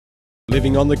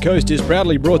Living on the Coast is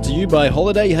proudly brought to you by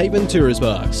Holiday Haven Tourist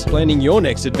Parks. Planning your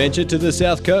next adventure to the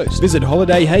South Coast. Visit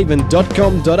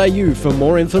holidayhaven.com.au for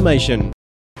more information.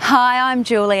 Hi, I'm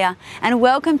Julia, and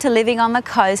welcome to Living on the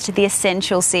Coast, the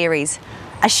Essential Series.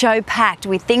 A show packed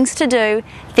with things to do,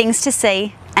 things to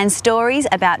see, and stories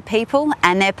about people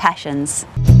and their passions.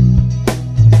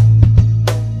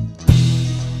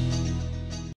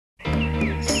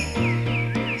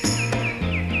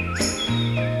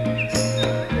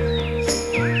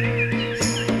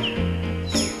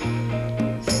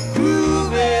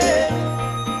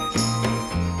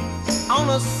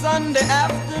 Sunday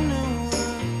afternoon.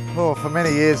 Well, for many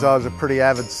years I was a pretty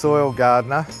avid soil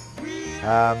gardener,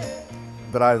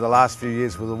 but over the last few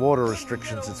years with the water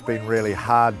restrictions it's been really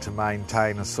hard to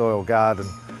maintain a soil garden.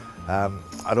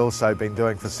 I'd also been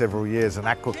doing for several years an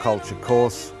aquaculture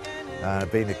course,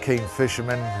 been a keen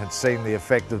fisherman, had seen the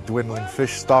effect of dwindling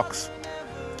fish stocks,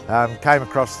 came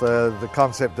across the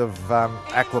concept of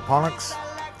aquaponics.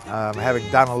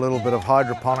 Having done a little bit of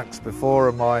hydroponics before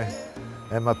in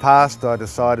my past, I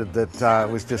decided that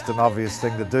it was just an obvious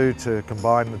thing to do to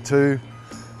combine the two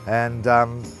and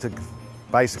to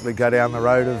basically go down the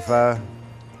road of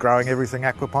growing everything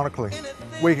aquaponically.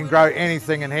 We can grow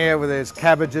anything in here, where there's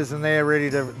cabbages in there ready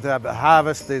to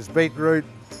harvest, there's beetroot,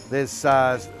 there's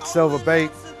silver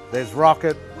beet, there's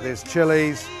rocket, there's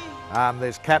chilies,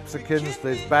 there's capsicums,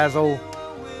 there's basil,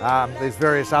 there's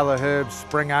various other herbs,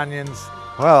 spring onions.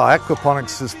 Well,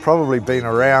 aquaponics has probably been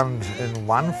around in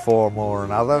one form or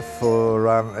another for,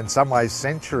 in some ways,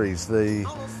 centuries. The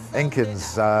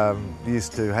Incans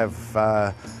used to have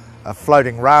a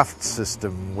floating raft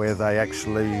system where they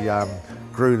actually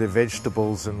grew their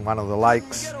vegetables in one of the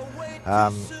lakes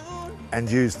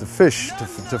and used the fish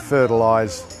to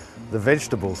fertilise the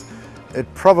vegetables. It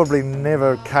probably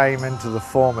never came into the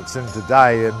form it's in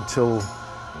today until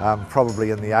probably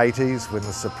in the 80s, when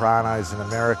the Sopranos in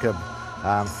America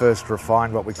first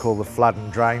refined what we call the flood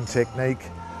and drain technique.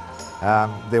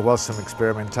 There was some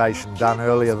experimentation done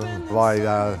earlier by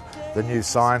the new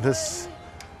scientists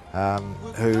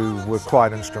who were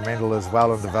quite instrumental as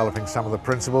well in developing some of the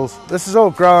principles. This is all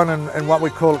grown in what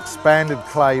we call expanded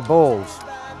clay balls,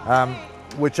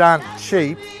 which aren't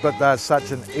cheap, but they're such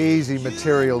an easy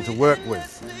material to work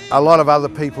with. A lot of other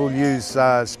people use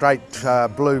straight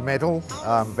blue metal,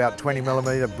 about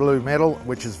 20mm blue metal,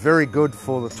 which is very good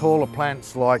for the taller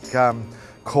plants like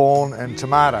corn and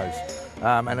tomatoes.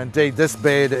 And indeed this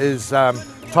bed is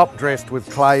top dressed with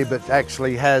clay but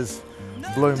actually has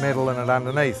blue metal in it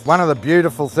underneath. One of the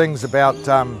beautiful things about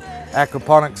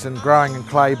aquaponics and growing in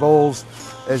clay balls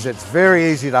is it's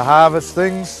very easy to harvest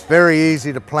things, very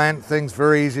easy to plant things,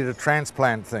 very easy to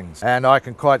transplant things. And I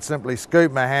can quite simply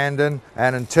scoop my hand in,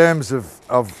 and in terms of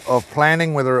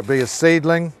planting, whether it be a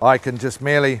seedling, I can just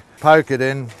merely poke it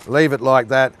in, leave it like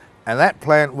that, and that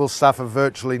plant will suffer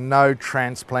virtually no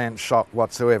transplant shock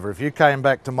whatsoever. If you came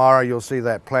back tomorrow, you'll see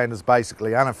that plant is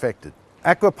basically unaffected.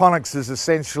 Aquaponics is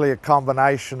essentially a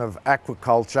combination of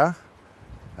aquaculture,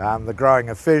 the growing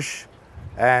of fish,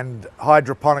 and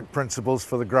hydroponic principles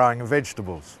for the growing of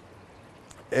vegetables.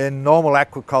 In normal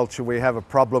aquaculture we have a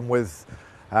problem with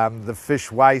the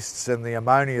fish wastes and the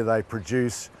ammonia they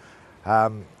produce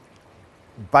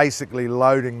basically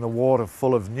loading the water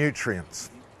full of nutrients.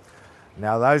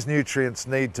 Now those nutrients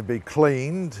need to be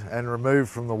cleaned and removed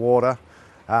from the water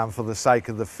for the sake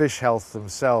of the fish health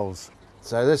themselves.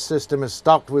 So this system is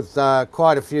stocked with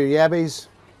quite a few yabbies.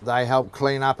 They help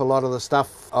clean up a lot of the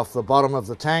stuff off the bottom of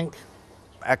the tank.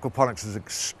 Aquaponics is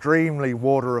extremely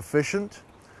water efficient.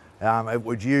 It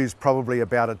would use probably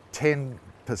about 10%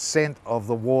 of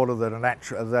the water that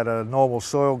a normal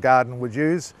soil garden would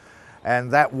use, and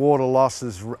that water loss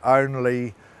is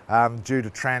only due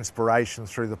to transpiration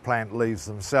through the plant leaves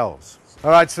themselves.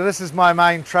 Alright, so this is my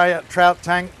main trout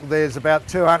tank. There's about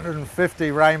 250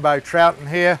 rainbow trout in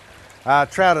here.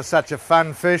 Trout are such a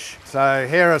fun fish, so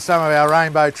here are some of our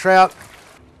rainbow trout.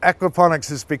 Aquaponics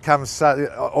has become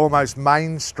almost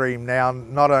mainstream now,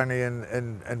 not only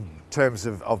in terms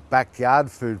of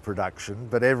backyard food production,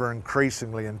 but ever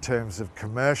increasingly in terms of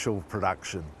commercial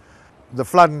production. The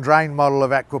flood and drain model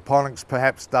of aquaponics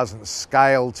perhaps doesn't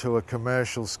scale to a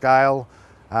commercial scale,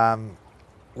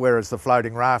 whereas the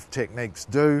floating raft techniques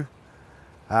do,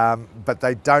 but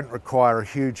they don't require a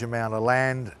huge amount of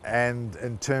land, and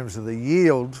in terms of the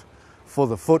yield for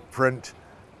the footprint,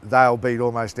 they'll beat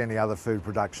almost any other food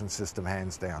production system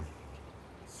hands down.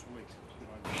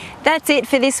 That's it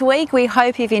for this week. We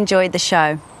hope you've enjoyed the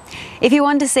show. If you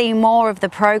want to see more of the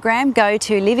program, go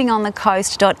to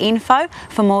livingonthecoast.info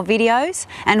for more videos,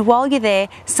 and while you're there,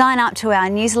 sign up to our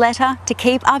newsletter to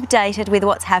keep updated with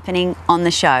what's happening on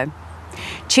the show.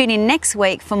 Tune in next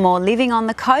week for more Living on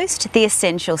the Coast, the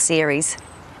Essential series.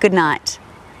 Good night.